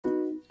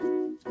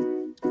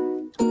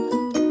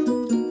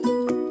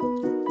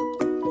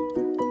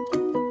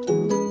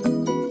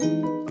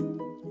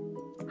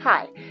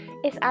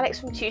it's Alex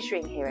from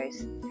Tutoring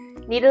Heroes.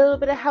 Need a little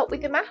bit of help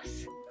with your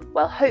maths?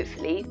 Well,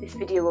 hopefully this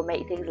video will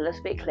make things a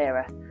little bit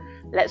clearer.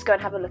 Let's go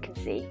and have a look and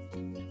see.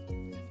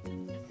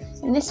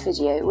 In this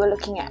video we're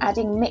looking at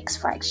adding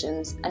mixed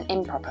fractions and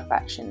improper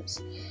fractions.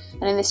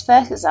 And in this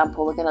first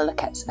example we're going to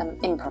look at some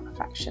improper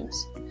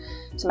fractions.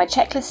 So my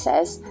checklist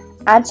says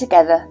add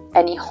together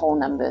any whole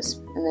numbers,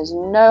 and there's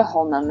no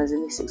whole numbers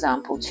in this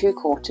example,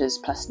 2/4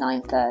 plus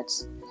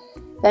 9/3.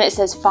 Then it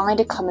says find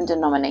a common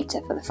denominator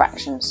for the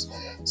fractions.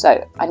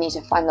 So I need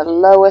to find the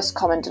lowest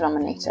common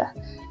denominator.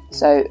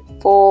 So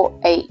 4,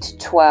 8,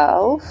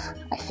 12,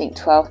 I think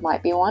 12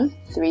 might be one.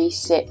 3,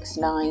 6,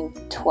 9,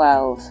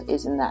 12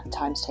 is in that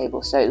times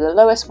table. So the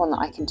lowest one that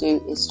I can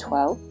do is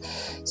 12.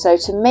 So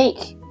to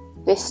make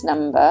this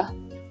number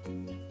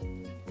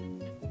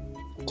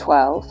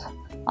 12,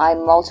 I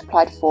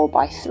multiplied 4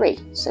 by 3.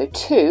 So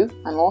 2,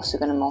 I'm also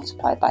going to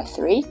multiply by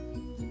 3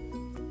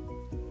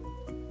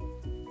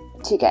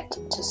 to get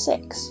to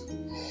 6.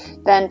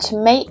 Then to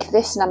make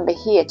this number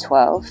here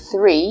 12,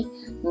 3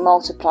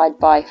 multiplied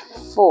by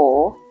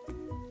 4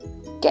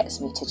 gets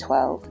me to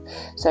 12.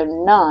 So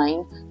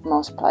 9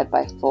 multiplied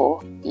by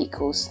 4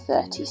 equals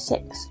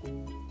 36.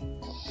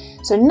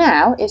 So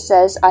now it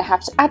says I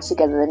have to add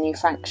together the new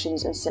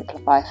fractions and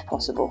simplify if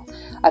possible.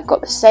 I've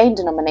got the same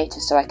denominator,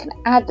 so I can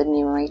add the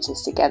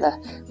numerators together,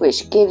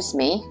 which gives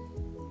me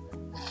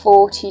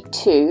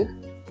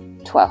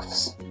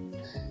 42/12.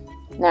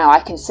 Now I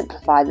can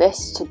simplify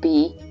this to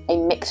be a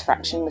mixed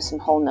fraction with some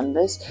whole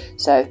numbers.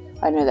 So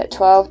I know that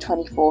 12,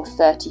 24,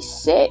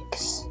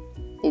 36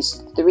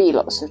 is 3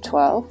 lots of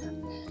 12.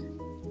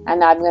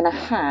 And I'm going to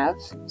have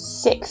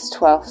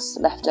 6/12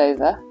 left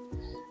over.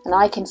 And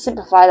I can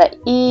simplify that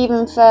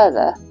even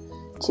further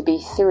to be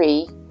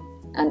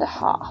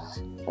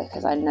 3½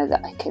 because I know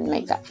that I can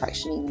make that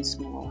fraction even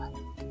smaller.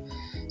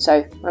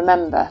 So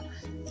remember,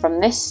 from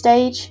this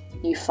stage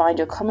you find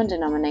your common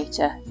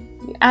denominator,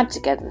 you add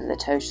together the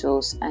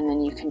totals, and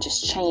then you can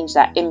just change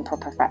that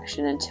improper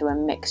fraction into a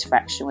mixed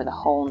fraction with a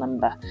whole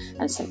number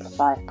and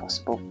simplify if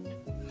possible.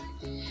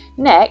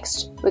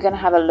 Next, we're going to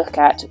have a look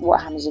at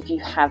what happens if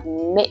you have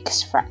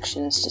mixed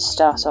fractions to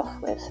start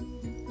off with.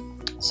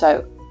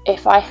 So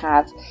if I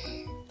have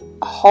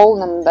a whole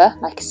number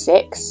like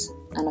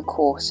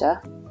 6¼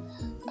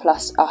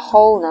 plus a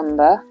whole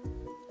number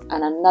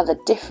and another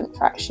different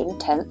fraction,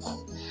 10th,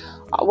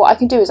 what I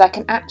can do is I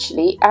can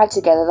actually add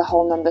together the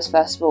whole numbers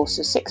first of all.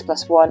 So 6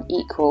 plus 1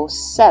 equals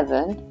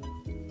 7,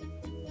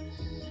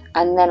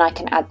 and then I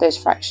can add those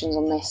fractions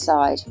on this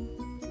side,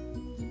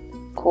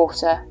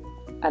 1/4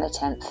 and a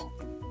 10th.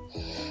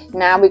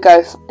 Now we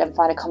go and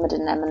find a common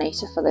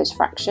denominator for those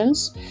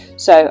fractions.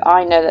 So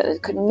I know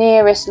that the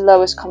nearest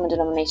lowest common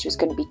denominator is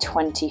going to be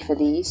 20 for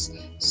these.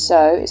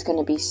 So it's going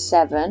to be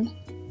 7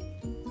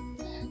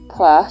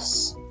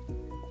 plus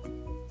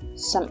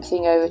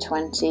something over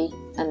 20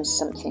 and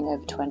something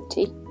over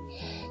 20.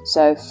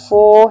 So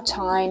 4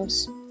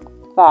 times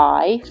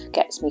 5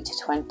 gets me to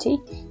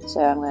 20.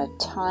 So I'm going to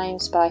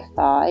times by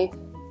 5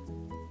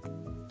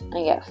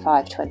 and get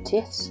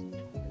 5/20.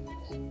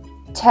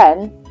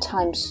 10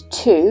 times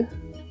 2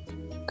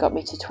 got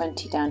me to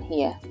 20 down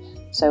here.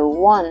 So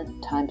 1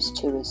 times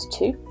 2 is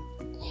 2.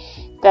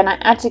 Then I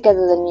add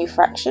together the new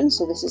fraction.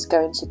 So this is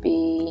going to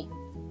be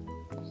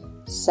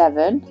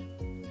 7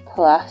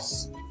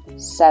 plus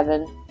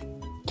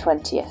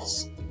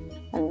 7/20.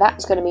 And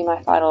that's going to be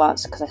my final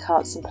answer because I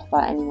can't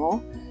simplify it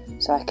anymore.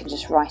 So I can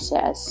just write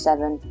it as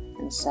 7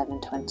 and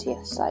 7/20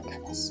 like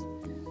this.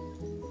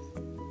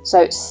 So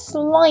it's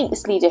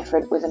slightly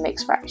different with a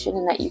mixed fraction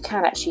in that you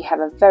can actually have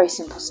a very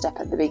simple step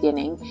at the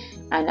beginning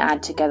and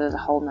add together the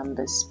whole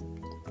numbers.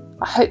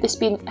 I hope this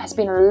has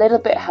been a little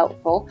bit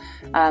helpful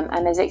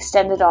and has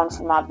extended on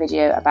from our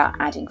video about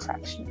adding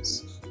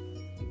fractions.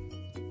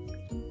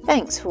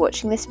 Thanks for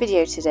watching this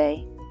video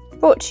today,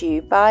 brought to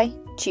you by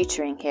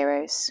Tutoring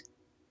Heroes.